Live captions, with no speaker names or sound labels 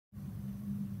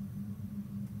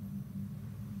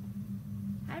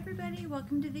Hi everybody,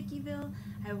 welcome to Vickyville.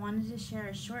 I wanted to share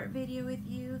a short video with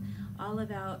you all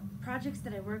about projects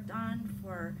that I worked on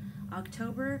for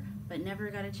October but never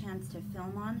got a chance to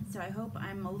film on. So I hope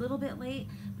I'm a little bit late,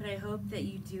 but I hope that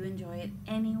you do enjoy it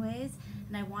anyways.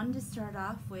 And I wanted to start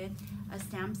off with a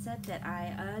stamp set that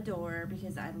I adore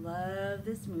because I love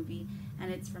this movie,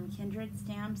 and it's from Kindred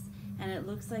Stamps, and it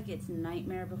looks like it's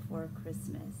Nightmare Before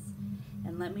Christmas.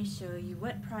 And let me show you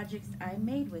what projects I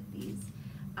made with these.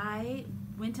 I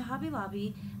went to Hobby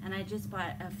Lobby and I just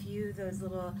bought a few of those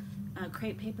little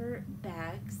crepe paper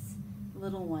bags,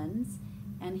 little ones.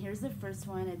 And here's the first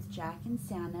one. It's Jack and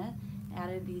Santa.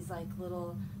 Added these like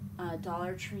little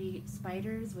Dollar Tree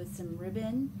spiders with some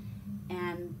ribbon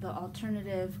and the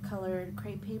alternative colored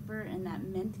crepe paper in that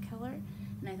mint color.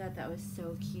 And I thought that was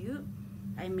so cute.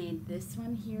 I made this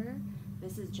one here.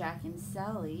 This is Jack and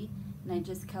Sally, and I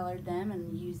just colored them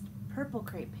and used purple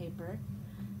crepe paper.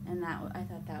 And I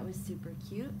thought that was super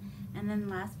cute. And then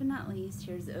last but not least,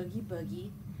 here's Oogie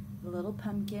Boogie, the little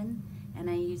pumpkin, and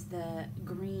I used the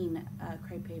green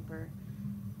crepe paper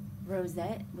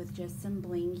rosette with just some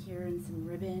bling here and some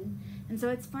ribbon. And so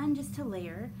it's fun just to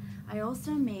layer. I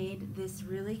also made this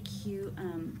really cute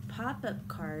pop-up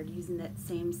card using that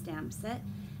same stamp set.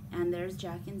 And there's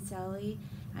Jack and Sally.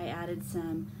 I added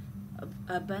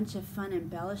a bunch of fun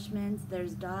embellishments.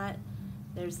 There's Dot.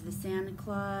 There's the Santa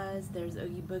Claus, there's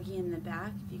Oogie Boogie in the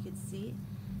back, if you could see.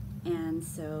 And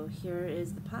so here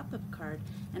is the pop-up card.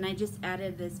 And I just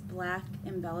added this black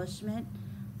embellishment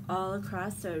all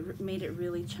across, so it made it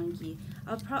really chunky.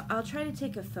 I'll try to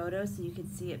take a photo so you can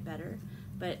see it better,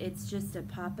 but it's just a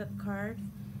pop-up card,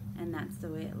 and that's the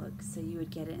way it looks. So you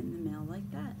would get it in the mail like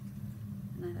that.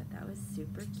 And I thought that was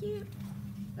super cute.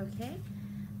 Okay.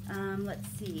 Let's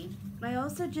see. I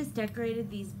also just decorated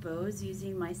these bows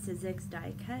using my Sizzix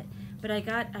die cut, but I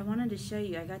wanted to show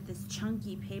you, I got this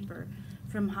chunky paper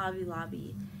from Hobby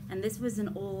Lobby, and this was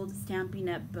an old Stampin'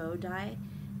 Up bow die,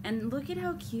 and look at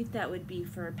how cute that would be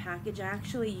for a package. I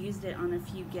actually used it on a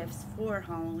few gifts for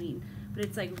Halloween, but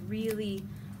it's like really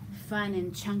fun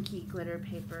and chunky glitter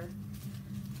paper.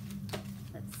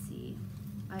 Let's see.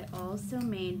 I also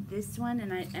made this one,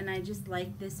 and I just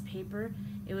like this paper.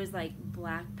 It was like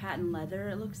black patent leather,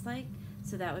 it looks like,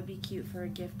 so that would be cute for a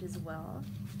gift as well.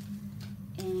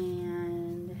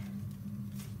 And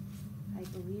I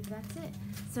believe that's it.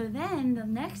 So then the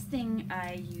next thing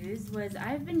I used was,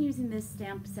 I've been using this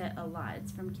stamp set a lot.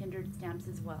 It's from Kindred Stamps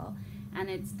as well, and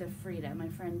it's the Frida. My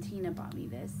friend Tina bought me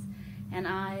this, and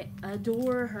I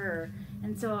adore her.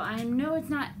 And so I know it's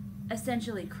not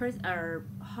essentially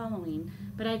Halloween,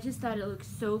 but I just thought it looked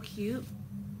so cute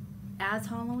as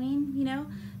Halloween, you know?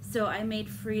 So I made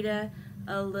Frida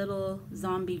a little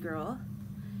zombie girl,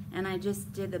 and I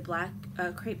just did the black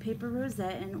crepe paper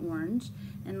rosette in orange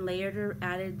and layered her,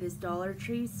 added this Dollar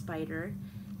Tree spider,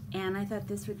 and I thought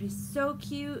this would be so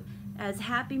cute as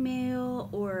Happy Mail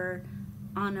or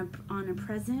on a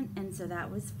present, and so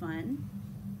that was fun.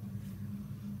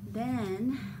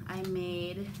 Then I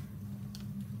made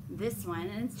this one,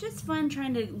 and it's just fun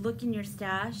trying to look in your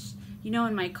stash. You know,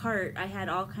 in my cart I had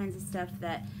all kinds of stuff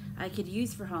that I could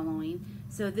use for Halloween.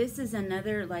 So this is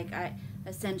another, like,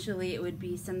 essentially it would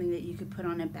be something that you could put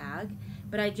on a bag,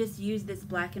 but I just used this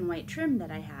black and white trim that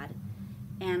I had,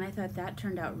 and I thought that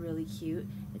turned out really cute.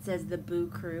 It says the Boo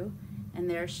Crew, and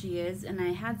there she is. And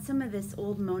I had some of this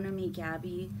old Mona Me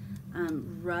Gabby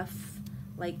rough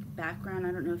like background.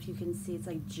 I don't know if you can see, it's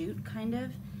like jute kind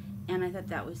of, and I thought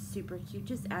that was super cute.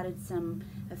 Just added some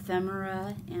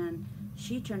ephemera, and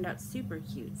she turned out super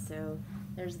cute. So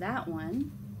there's that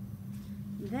one.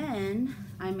 Then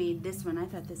I made this one. I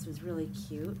thought this was really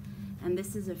cute, and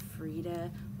this is a Frida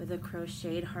with a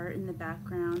crocheted heart in the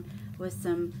background with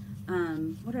some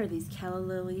what are these, calla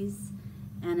lilies,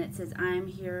 and it says I'm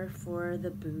here for the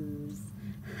booze.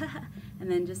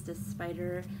 And then just a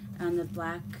spider on the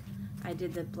black. I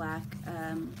did the black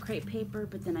crepe paper,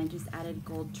 but then I just added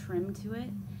gold trim to it,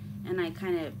 and I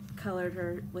kind of colored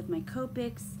her with my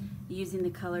Copics using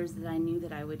the colors that I knew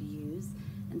that I would use.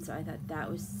 And so I thought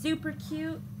that was super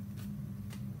cute.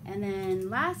 And then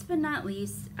last but not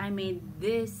least, I made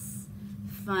this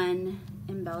fun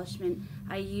embellishment.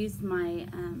 I used my,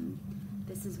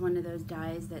 this is one of those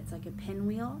dies that's like a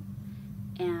pinwheel,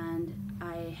 and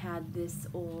I had this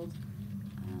old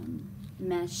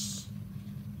mesh,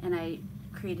 and I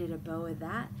created a bow with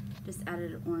that. Just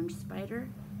added an orange spider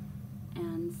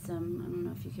and some, I don't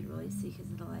know if you could really see because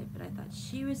of the light, but I thought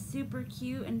she was super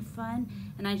cute and fun,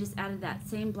 and I just added that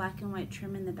same black and white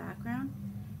trim in the background.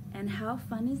 And how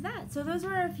fun is that? So those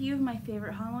were a few of my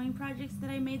favorite Halloween projects that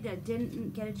I made that I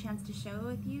didn't get a chance to show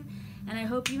with you, and I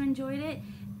hope you enjoyed it.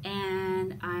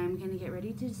 and I'm gonna get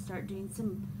ready to start doing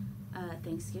some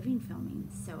Thanksgiving filming.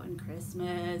 So, and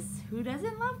Christmas, who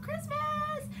doesn't love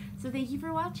Christmas? So thank you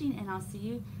for watching, and I'll see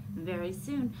you very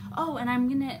soon. Oh, and I'm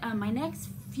gonna my next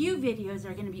few videos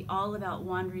are gonna be all about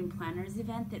Wandering Planners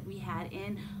event that we had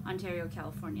in Ontario,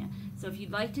 California. So if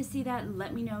you'd like to see that,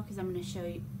 let me know, because I'm gonna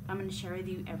share with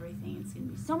you everything. It's gonna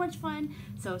be so much fun.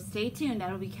 So stay tuned.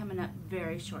 That'll be coming up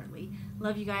very shortly.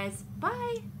 Love you guys.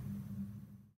 Bye.